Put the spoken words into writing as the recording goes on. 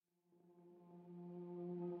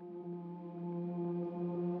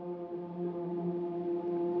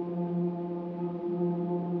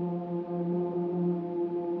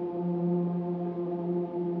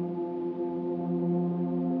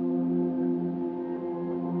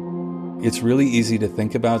It's really easy to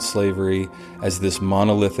think about slavery as this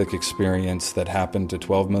monolithic experience that happened to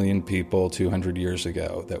 12 million people 200 years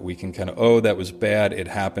ago, that we can kind of, oh, that was bad, it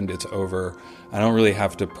happened, it's over. I don't really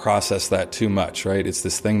have to process that too much, right? It's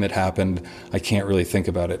this thing that happened. I can't really think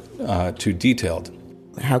about it too detailed.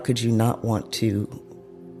 How could you not want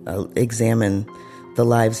to examine the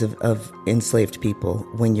lives of enslaved people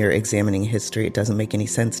when you're examining history? It doesn't make any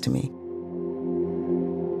sense to me.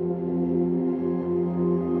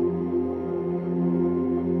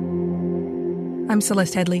 I'm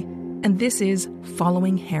Celeste Headley, and this is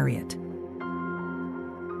Following Harriet.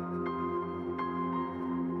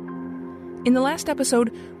 In the last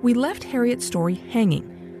episode, we left Harriet's story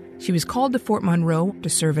hanging. She was called to Fort Monroe to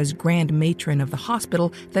serve as grand matron of the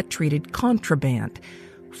hospital that treated contraband,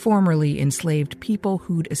 formerly enslaved people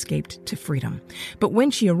who'd escaped to freedom. But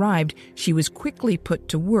when she arrived, she was quickly put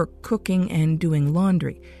to work cooking and doing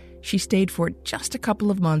laundry. She stayed for just a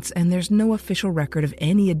couple of months, and there's no official record of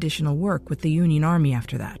any additional work with the Union Army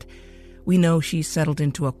after that. We know she settled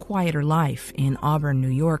into a quieter life in Auburn, New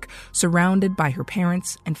York, surrounded by her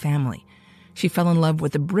parents and family. She fell in love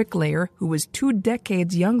with a bricklayer who was 2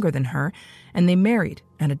 decades younger than her, and they married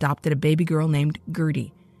and adopted a baby girl named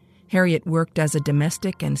Gertie. Harriet worked as a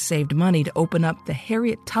domestic and saved money to open up the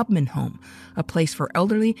Harriet Tubman Home, a place for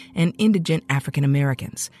elderly and indigent African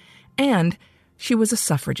Americans. And she was a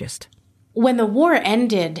suffragist. When the war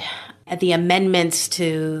ended, the amendments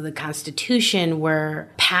to the Constitution were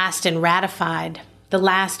passed and ratified, the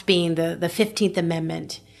last being the 15th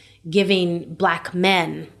Amendment, giving Black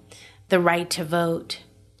men the right to vote.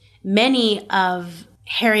 Many of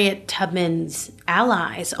Harriet Tubman's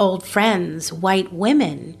allies, old friends, white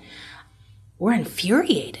women, were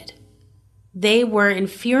infuriated. They were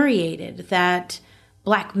infuriated that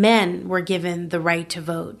Black men were given the right to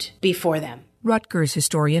vote before them. Rutgers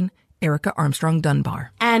historian Erica Armstrong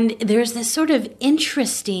Dunbar. And there's this sort of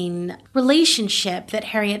interesting relationship that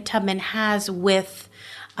Harriet Tubman has with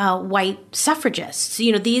white suffragists.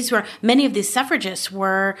 You know, many of these suffragists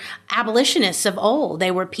were abolitionists of old.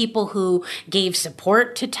 They were people who gave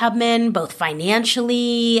support to Tubman, both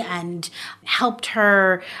financially and helped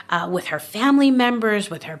her with her family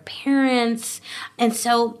members, with her parents. And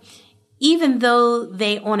so even though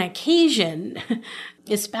they, on occasion,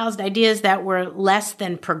 espoused ideas that were less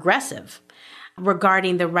than progressive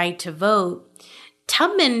regarding the right to vote,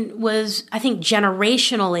 Tubman was, I think,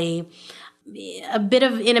 generationally in a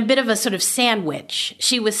bit of a sort of sandwich.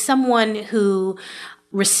 She was someone who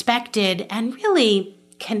respected and really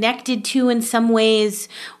connected to, in some ways,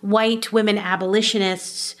 white women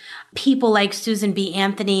abolitionists, people like Susan B.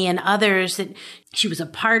 Anthony and others, that she was a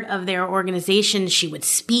part of their organization. She would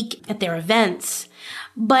speak at their events.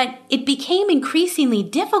 But it became increasingly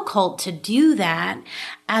difficult to do that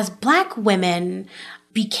as Black women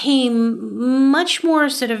became much more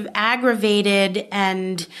sort of aggravated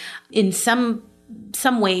and in some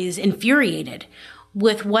ways infuriated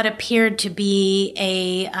with what appeared to be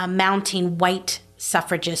a mounting white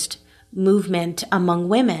suffragist movement among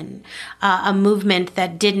women, a movement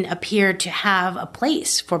that didn't appear to have a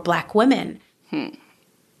place for Black women.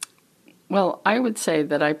 Well, I would say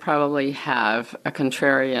that I probably have a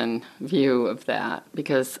contrarian view of that,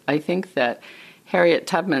 because I think that Harriet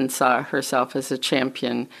Tubman saw herself as a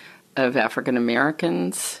champion of African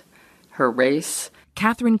Americans, her race.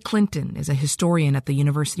 Catherine Clinton is a historian at the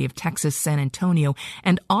University of Texas, San Antonio,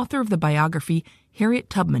 and author of the biography Harriet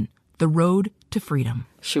Tubman, The Road to Freedom.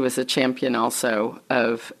 She was a champion also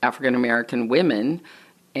of African American women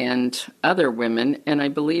and other women, and I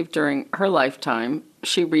believe during her lifetime,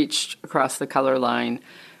 she reached across the color line,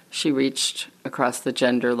 she reached across the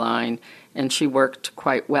gender line, and she worked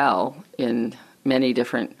quite well in many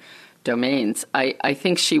different domains. I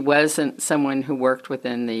think she wasn't someone who worked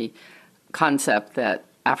within the concept that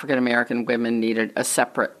African American women needed a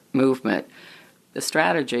separate movement. The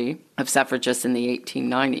strategy of suffragists in the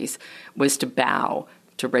 1890s was to bow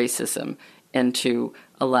to racism and to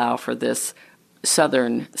allow for this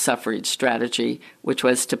Southern suffrage strategy, which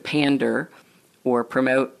was to pander or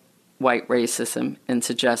promote white racism and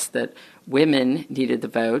suggest that women needed the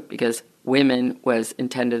vote because women was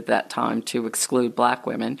intended at that time to exclude Black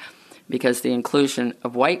women, because the inclusion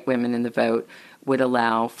of white women in the vote would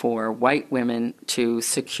allow for white women to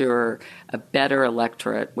secure a better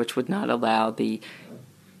electorate, which would not allow the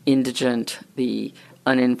indigent, the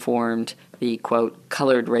uninformed, the, quote,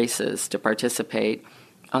 colored races to participate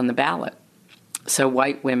on the ballot. So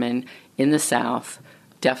white women in the South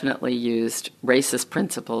definitely used racist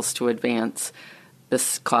principles to advance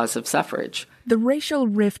this cause of suffrage. The racial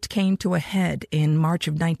rift came to a head in March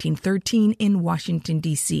of 1913 in Washington,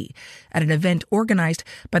 D.C., at an event organized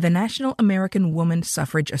by the National American Woman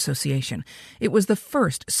Suffrage Association. It was the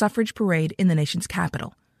first suffrage parade in the nation's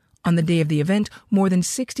capital. On the day of the event, more than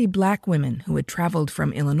 60 black women who had traveled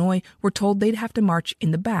from Illinois were told they'd have to march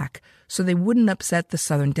in the back so they wouldn't upset the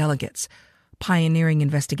Southern delegates. Pioneering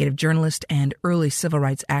investigative journalist and early civil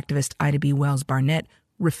rights activist Ida B. Wells Barnett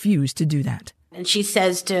refused to do that. And she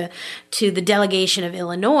says to the delegation of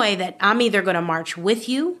Illinois that I'm either going to march with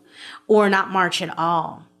you or not march at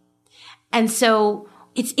all. And so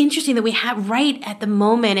it's interesting that we have right at the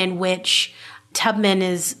moment in which Tubman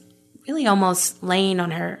is really almost laying on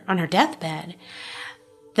her deathbed,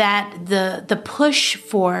 that the push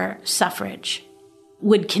for suffrage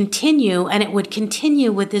would continue, and it would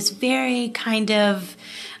continue with this very kind of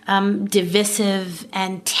divisive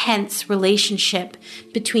and tense relationship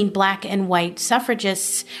between black and white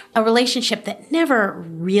suffragists, a relationship that never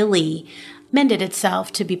really mended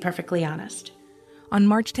itself, to be perfectly honest. On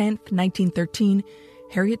March 10th, 1913,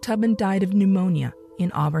 Harriet Tubman died of pneumonia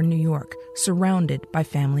in Auburn, New York, surrounded by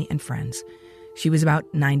family and friends. She was about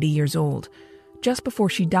 90 years old. Just before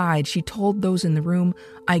she died, she told those in the room,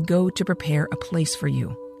 "I go to prepare a place for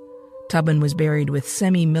you." Tubman was buried with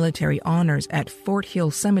semi-military honors at Fort Hill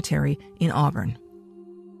Cemetery in Auburn.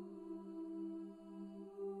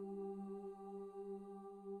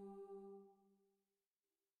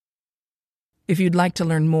 If you'd like to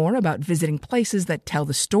learn more about visiting places that tell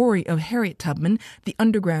the story of Harriet Tubman, the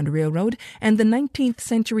Underground Railroad, and the 19th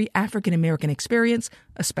century African American experience,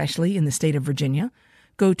 especially in the state of Virginia,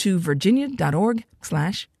 go to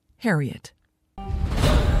virginia.org/Harriet.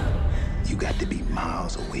 You got to be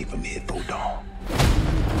miles away from here before dawn.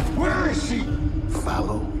 Where is she?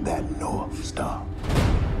 Follow that North Star.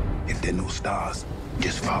 If there are no stars,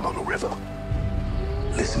 just follow the river.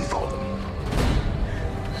 Listen for them.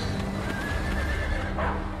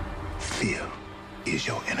 Fear is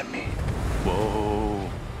your enemy. Whoa,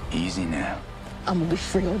 easy now. I'm gonna be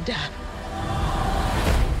free or die.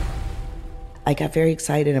 I got very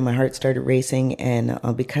excited and my heart started racing, and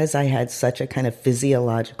because I had such a kind of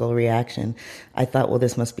physiological reaction, I thought, well,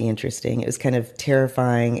 this must be interesting. It was kind of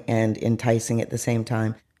terrifying and enticing at the same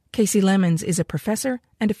time. Casey Lemons is a professor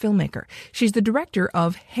and a filmmaker. She's the director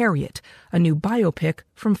of Harriet, a new biopic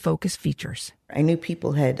from Focus Features. I knew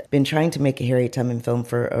people had been trying to make a Harriet Tubman film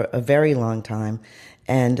for a very long time,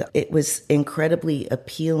 and it was incredibly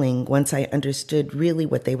appealing once I understood really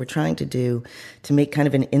what they were trying to do, to make kind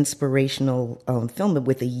of an inspirational film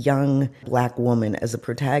with a young black woman as a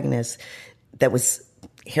protagonist that was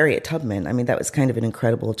Harriet Tubman. I mean, that was kind of an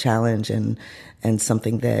incredible challenge and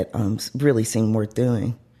something that really seemed worth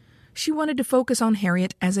doing. She wanted to focus on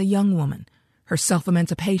Harriet as a young woman, her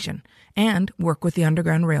self-emancipation, and work with the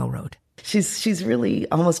Underground Railroad. She's really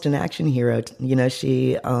almost an action hero. You know,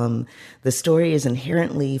 the story is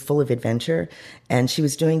inherently full of adventure, and she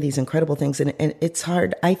was doing these incredible things. And it's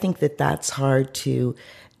hard. I think that's hard to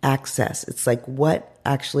access. It's like, what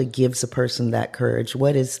actually gives a person that courage?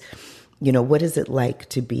 What is it like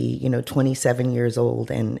to be, 27 years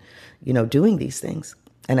old and, doing these things?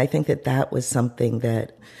 And I think that was something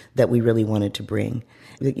that we really wanted to bring.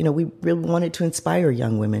 We really wanted to inspire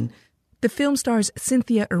young women. The film stars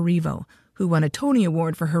Cynthia Erivo, who won a Tony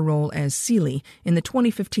Award for her role as Celie in the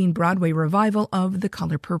 2015 Broadway revival of The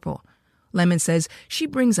Color Purple. Lemon says she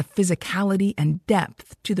brings a physicality and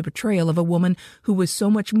depth to the portrayal of a woman who was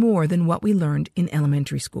so much more than what we learned in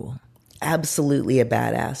elementary school. Absolutely a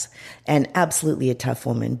badass and absolutely a tough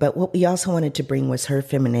woman. But what we also wanted to bring was her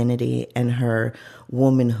femininity and her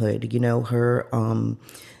womanhood, her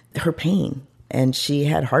pain. And she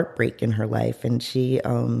had heartbreak in her life, and she,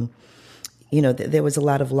 there was a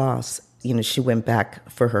lot of loss. She went back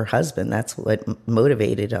for her husband. That's what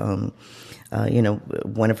motivated,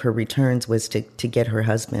 one of her returns was to get her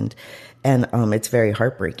husband. And it's very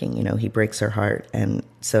heartbreaking, he breaks her heart. And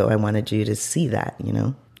so I wanted you to see that,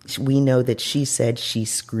 We know that she said she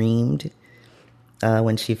screamed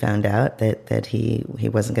when she found out that he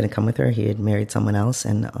wasn't going to come with her. He had married someone else.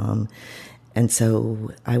 And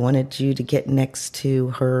so I wanted you to get next to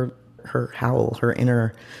her howl, her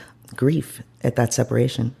inner grief at that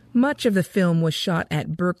separation. Much of the film was shot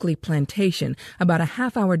at Berkeley Plantation, about a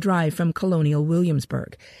half-hour drive from colonial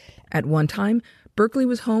Williamsburg. At one time, Berkeley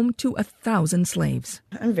was home to 1,000 slaves.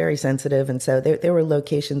 I'm very sensitive, and so there were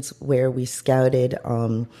locations where we scouted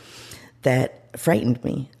that frightened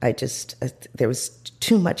me. There was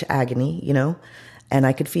too much agony, and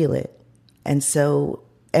I could feel it. And so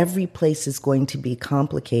every place is going to be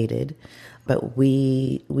complicated, but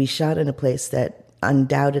we shot in a place that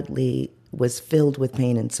undoubtedly was filled with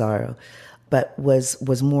pain and sorrow, but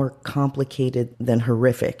was more complicated than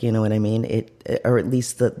horrific. You know what I mean? Or at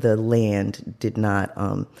least the land did not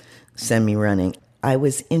send me running. I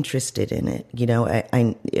was interested in it. You know,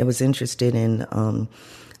 I was interested in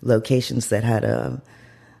locations that had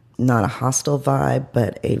not a hostile vibe,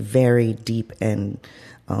 but a very deep and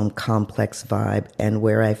complex vibe, and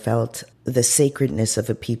where I felt the sacredness of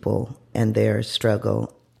a people and their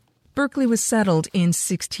struggle. Berkeley was settled in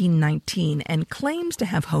 1619 and claims to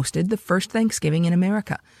have hosted the first Thanksgiving in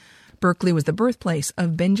America. Berkeley was the birthplace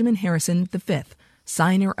of Benjamin Harrison V,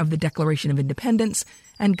 signer of the Declaration of Independence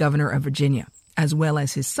and governor of Virginia, as well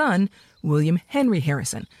as his son, William Henry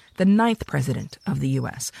Harrison, the 9th president of the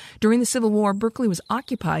U.S. During the Civil War, Berkeley was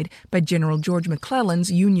occupied by General George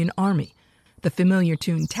McClellan's Union Army. The familiar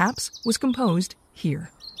tune Taps was composed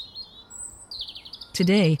here.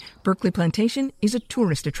 Today, Berkeley Plantation is a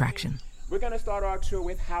tourist attraction. We're going to start our tour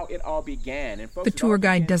with how it all began. And folks, the tour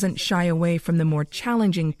guide doesn't shy away from the more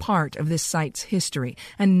challenging part of this site's history,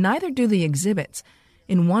 and neither do the exhibits.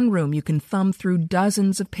 In one room, you can thumb through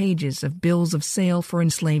dozens of pages of bills of sale for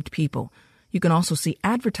enslaved people. You can also see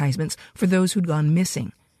advertisements for those who'd gone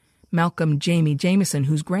missing. Malcolm Jamie Jameson,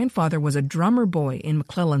 whose grandfather was a drummer boy in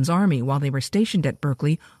McClellan's army while they were stationed at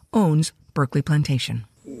Berkeley, owns Berkeley Plantation.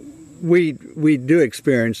 We do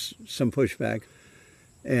experience some pushback,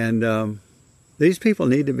 and these people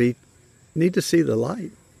need to see the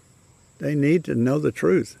light. They need to know the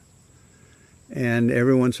truth. And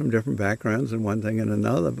everyone's from different backgrounds and one thing and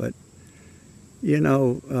another, but you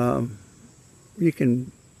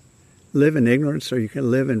can live in ignorance or you can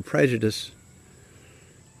live in prejudice,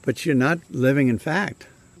 but you're not living in fact.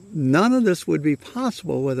 None of this would be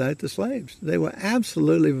possible without the slaves. They were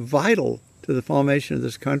absolutely vital to the formation of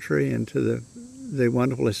this country and to the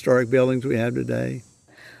wonderful historic buildings we have today.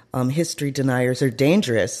 History deniers are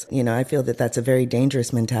dangerous. You know, I feel that that's a very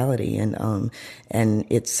dangerous mentality, and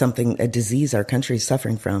it's a disease our country is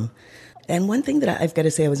suffering from. And one thing that I've got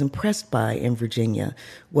to say I was impressed by in Virginia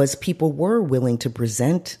was people were willing to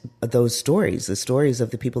present those stories, the stories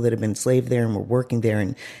of the people that had been enslaved there and were working there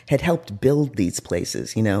and had helped build these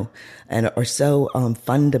places, you know, and are so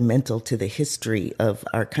fundamental to the history of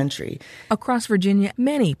our country. Across Virginia,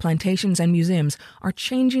 many plantations and museums are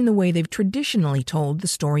changing the way they've traditionally told the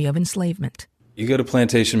story of enslavement. You go to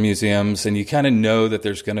plantation museums and you kind of know that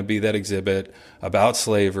there's going to be that exhibit about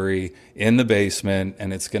slavery in the basement,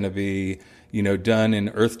 and it's going to be, done in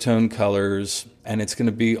earth tone colors, and it's going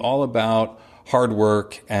to be all about hard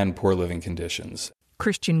work and poor living conditions.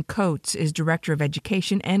 Christian Coates is Director of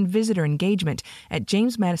Education and Visitor Engagement at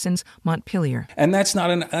James Madison's Montpelier. And that's not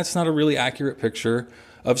a really accurate picture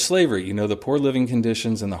of slavery. The poor living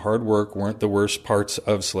conditions and the hard work weren't the worst parts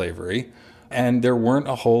of slavery, and there weren't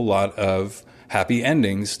a whole lot of happy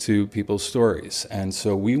endings to people's stories. And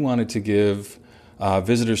so we wanted to give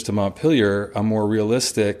visitors to Montpelier a more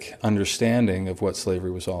realistic understanding of what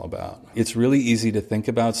slavery was all about. It's really easy to think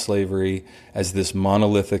about slavery as this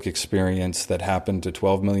monolithic experience that happened to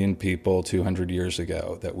 12 million people 200 years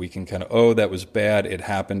ago, that we can kind of, that was bad, it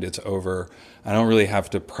happened, it's over. I don't really have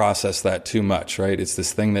to process that too much, right? It's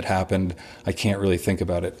this thing that happened. I can't really think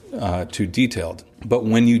about it too detailed. But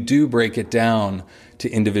when you do break it down to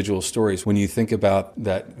individual stories, when you think about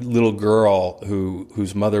that little girl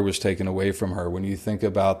whose mother was taken away from her, when you think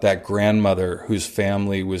about that grandmother whose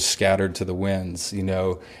family was scattered to the winds,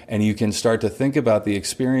 and you can start to think about the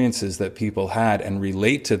experiences that people had and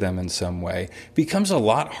relate to them in some way, it becomes a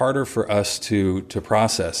lot harder for us to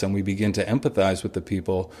process, and we begin to empathize with the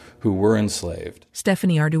people who were enslaved.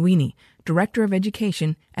 Stephanie Arduini, Director of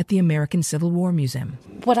Education at the American Civil War Museum.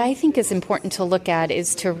 What I think is important to look at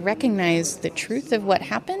is to recognize the truth of what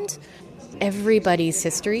happened. Everybody's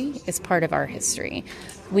history is part of our history.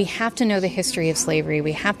 We have to know the history of slavery.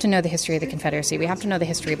 We have to know the history of the Confederacy. We have to know the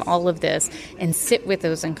history of all of this and sit with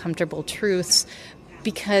those uncomfortable truths,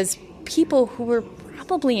 because people who were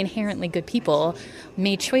probably inherently good people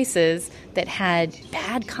made choices that had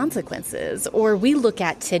bad consequences, or we look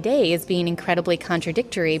at today as being incredibly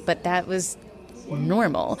contradictory, but that was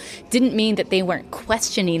normal. Didn't mean that they weren't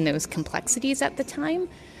questioning those complexities at the time.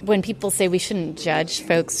 When people say we shouldn't judge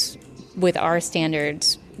folks with our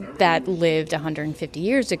standards that lived 150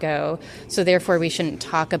 years ago, so therefore we shouldn't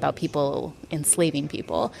talk about people enslaving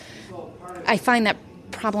people, I find that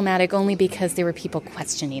problematic only because there were people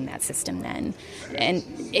questioning that system then. And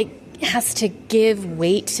it has to give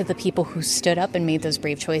weight to the people who stood up and made those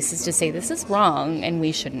brave choices to say this is wrong and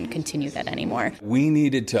we shouldn't continue that anymore. We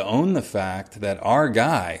needed to own the fact that our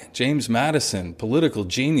guy, James Madison, political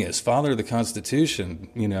genius, father of the Constitution,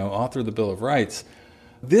 author of the Bill of Rights,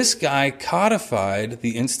 This guy codified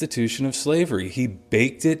the institution of slavery. He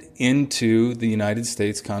baked it into the United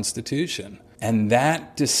States Constitution. And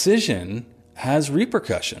that decision has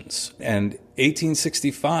repercussions. And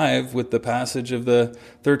 1865, with the passage of the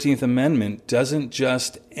 13th Amendment, doesn't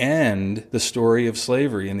just end the story of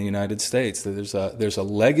slavery in the United States. There's a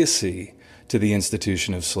legacy to the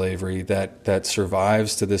institution of slavery that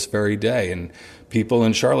survives to this very day. And people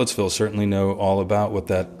in Charlottesville certainly know all about what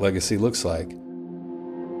that legacy looks like.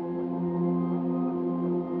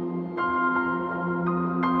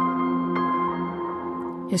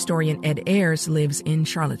 Historian Ed Ayers lives in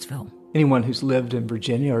Charlottesville. Anyone who's lived in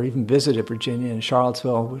Virginia or even visited Virginia and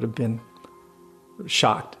Charlottesville would have been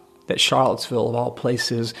shocked that Charlottesville, of all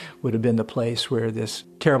places, would have been the place where this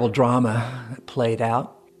terrible drama played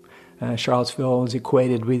out. Charlottesville is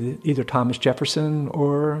equated with either Thomas Jefferson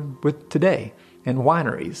or with today, and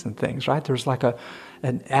wineries and things, right? There's like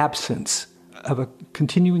an absence of a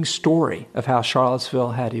continuing story of how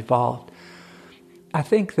Charlottesville had evolved. I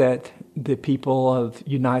think that the people of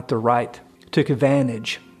Unite the Right took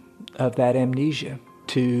advantage of that amnesia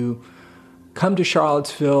to come to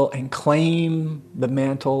Charlottesville and claim the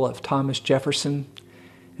mantle of Thomas Jefferson,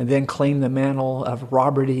 and then claim the mantle of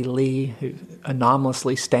Robert E. Lee, who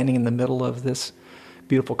anomalously standing in the middle of this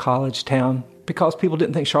beautiful college town, because people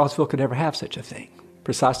didn't think Charlottesville could ever have such a thing,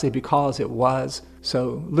 precisely because it was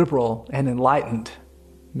so liberal and enlightened.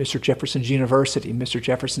 Mr. Jefferson's University, Mr.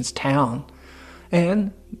 Jefferson's town,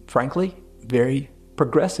 and, frankly, very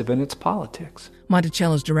progressive in its politics.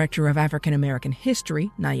 Monticello's Director of African American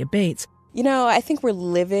History, Naya Bates. You know, I think we're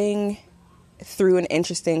living through an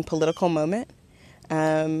interesting political moment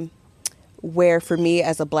where, for me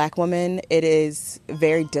as a Black woman, it is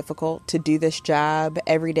very difficult to do this job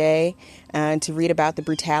every day and to read about the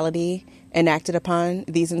brutality enacted upon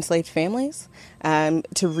these enslaved families,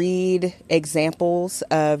 to read examples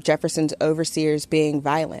of Jefferson's overseers being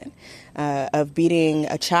violent, of beating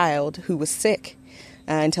a child who was sick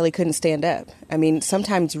until he couldn't stand up. I mean,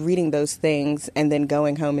 sometimes reading those things and then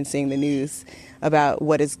going home and seeing the news about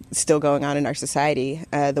what is still going on in our society,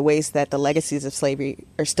 the ways that the legacies of slavery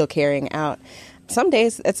are still carrying out, some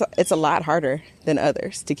days it's a lot harder than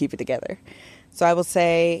others to keep it together. So I will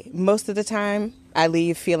say most of the time I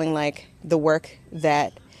leave feeling like the work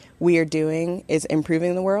that we are doing is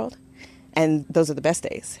improving the world. And those are the best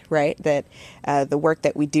days, right? That the work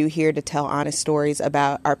that we do here to tell honest stories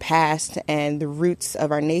about our past and the roots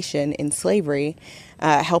of our nation in slavery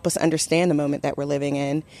help us understand the moment that we're living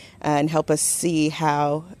in and help us see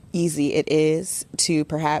how easy it is to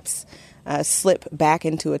perhaps slip back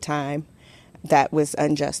into a time that was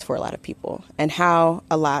unjust for a lot of people, and how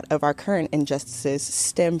a lot of our current injustices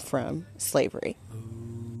stem from slavery.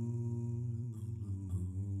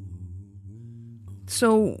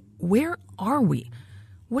 So where are we?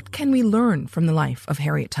 What can we learn from the life of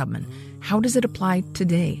Harriet Tubman? How does it apply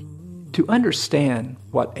today? To understand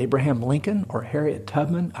what Abraham Lincoln or Harriet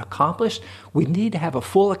Tubman accomplished, we need to have a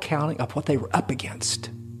full accounting of what they were up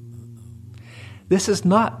against. This is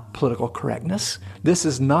not political correctness. This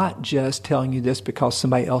is not just telling you this because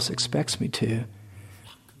somebody else expects me to.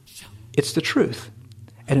 It's the truth,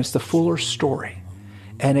 and it's the fuller story,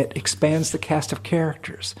 and it expands the cast of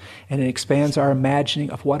characters, and it expands our imagining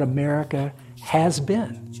of what America has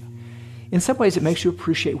been. In some ways, it makes you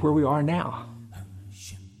appreciate where we are now.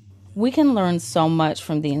 We can learn so much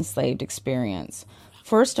from the enslaved experience.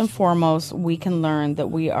 First and foremost, we can learn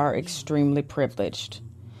that we are extremely privileged.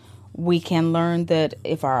 We can learn that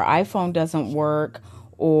if our iPhone doesn't work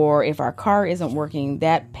or if our car isn't working,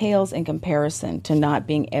 that pales in comparison to not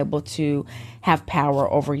being able to have power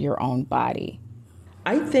over your own body.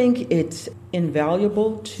 I think it's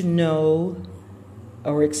invaluable to know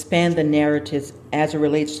or expand the narratives as it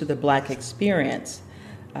relates to the Black experience.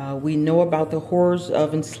 We know about the horrors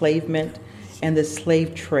of enslavement and the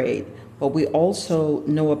slave trade, but we also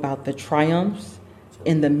know about the triumphs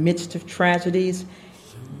in the midst of tragedies.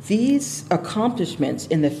 These accomplishments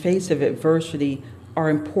in the face of adversity are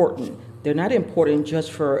important. They're not important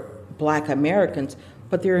just for Black Americans,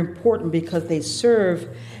 but they're important because they serve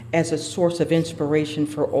as a source of inspiration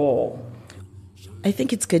for all. I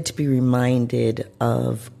think it's good to be reminded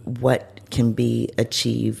of what can be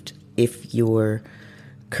achieved if your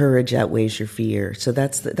courage outweighs your fear. So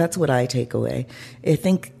that's what I take away. I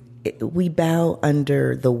think we bow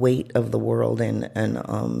under the weight of the world, and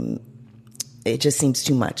it just seems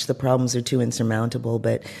too much. The problems are too insurmountable.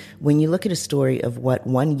 But when you look at a story of what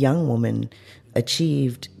one young woman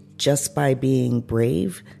achieved just by being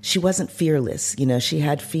brave, she wasn't fearless. You know, she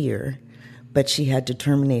had fear, but she had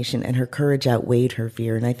determination, and her courage outweighed her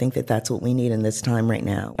fear. And I think that that's what we need in this time right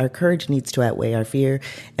now. Our courage needs to outweigh our fear,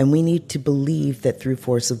 and we need to believe that through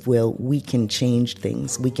force of will, we can change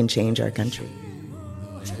things. We can change our country.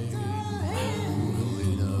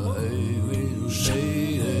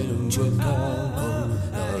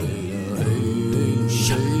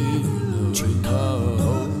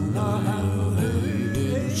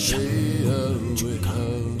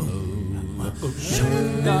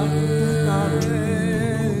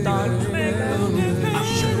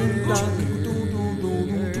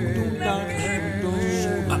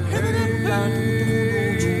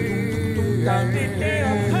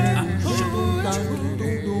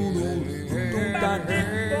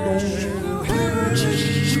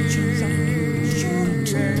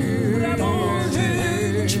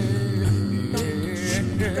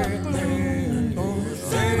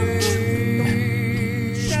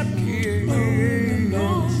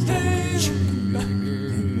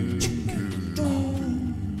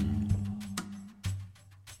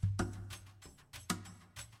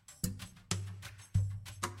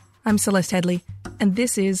 I'm Celeste Headley, and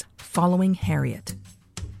this is Following Harriet.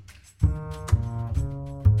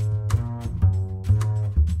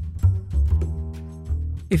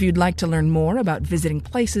 If you'd like to learn more about visiting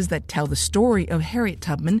places that tell the story of Harriet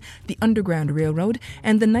Tubman, the Underground Railroad,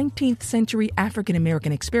 and the 19th century African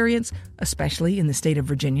American experience, especially in the state of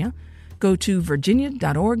Virginia, go to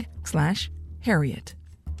virginia.org/Harriet.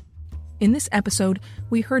 In this episode,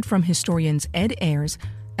 we heard from historians Ed Ayers,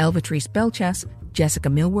 Elvatrice Belchess, Jessica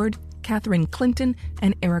Millward, Catherine Clinton,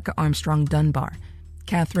 and Erica Armstrong Dunbar.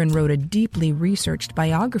 Catherine wrote a deeply researched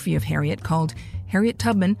biography of Harriet called Harriet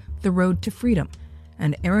Tubman, The Road to Freedom.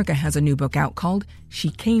 And Erica has a new book out called She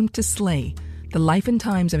Came to Slay, The Life and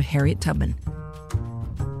Times of Harriet Tubman.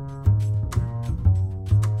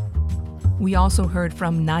 We also heard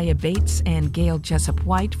from Naya Bates and Gail Jessup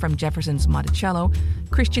White from Jefferson's Monticello,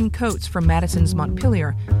 Christian Coates from Madison's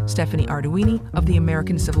Montpelier, Stephanie Arduini of the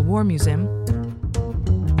American Civil War Museum,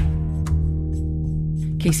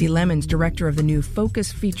 Casey Lemons, director of the new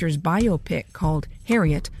Focus Features biopic called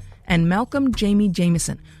Harriet, and Malcolm Jamie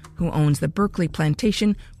Jameson, who owns the Berkeley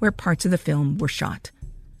Plantation where parts of the film were shot.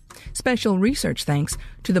 Special research thanks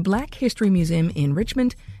to the Black History Museum in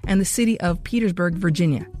Richmond and the city of Petersburg,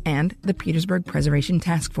 Virginia, and the Petersburg Preservation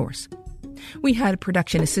Task Force. We had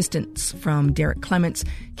production assistance from Derek Clements,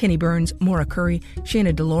 Kenny Burns, Maura Curry,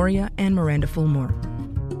 Shana Deloria, and Miranda Fulmore.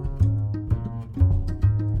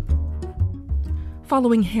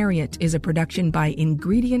 Following Harriet is a production by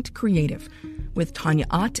Ingredient Creative, with Tanya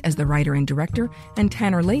Ott as the writer and director and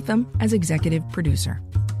Tanner Latham as executive producer.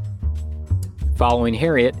 Following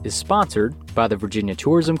Harriet is sponsored by the Virginia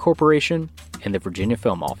Tourism Corporation and the Virginia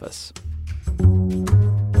Film Office.